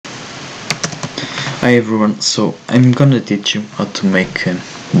Hi everyone, so I'm gonna teach you how to make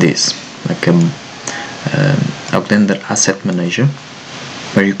this, like a Blender Asset Manager,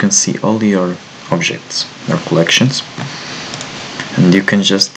 where you can see all your objects or collections, and you can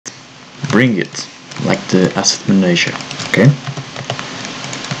just bring it like the Asset Manager, okay?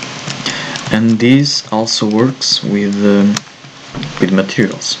 And this also works with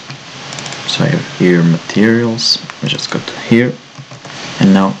materials. So I have here materials, I just go to here,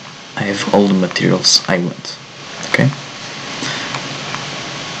 and now I have all the materials I want, okay?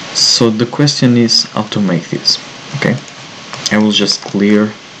 So the question is how to make this, okay? I will just clear,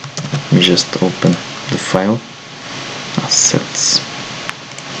 let me just open the file, assets,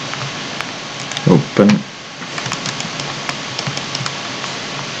 open,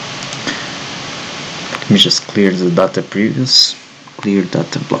 let me just clear the data previous, clear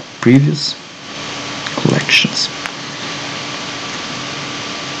data block previous, collections.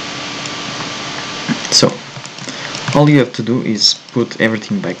 So all you have to do is put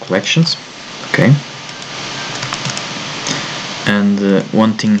everything by collections, okay? And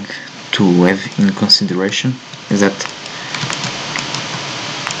one thing to have in consideration is that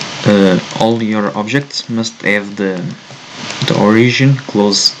all your objects must have the origin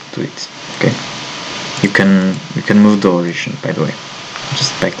close to it, okay? You can move the origin, by the way,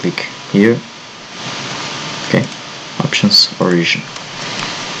 just by click here, okay, options, origin.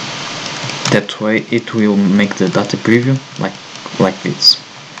 That way it will make the data preview like this.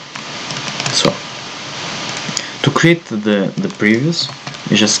 So to create the previews,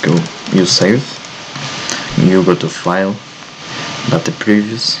 you just go, you save, you go to file, data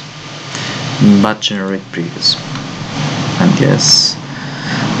previews, but generate previews, and yes,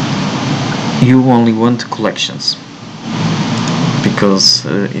 you only want collections, because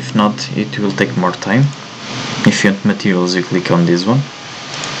if not it will take more time. If you want materials, you click on this one.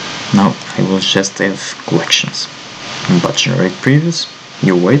 Now I will just have collections, but generate previews,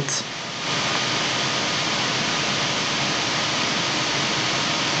 you wait,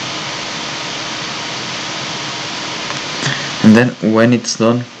 and then when it's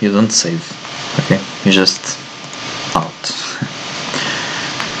done you don't save, okay, you just out.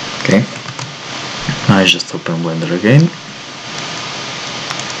 Okay, now I just open Blender again,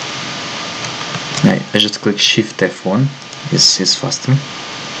 I just click Shift F1, this is faster.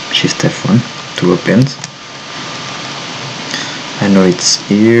 Shift F1 to append. I know it's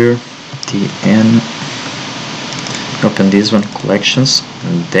here, TN. Open this one, collections,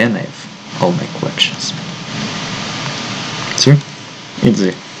 and then I have all my collections. See?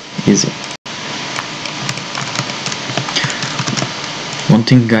 Easy. One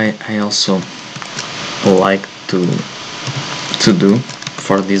thing I also like to do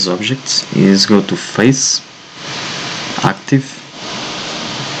for these objects is go to Face, Active,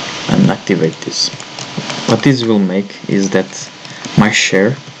 and activate this. What this will make is that my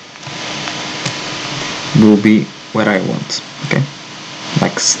share will be where I want, okay?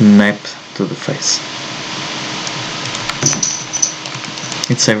 Like snap to the face.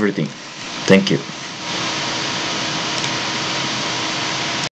 It's everything. Thank you.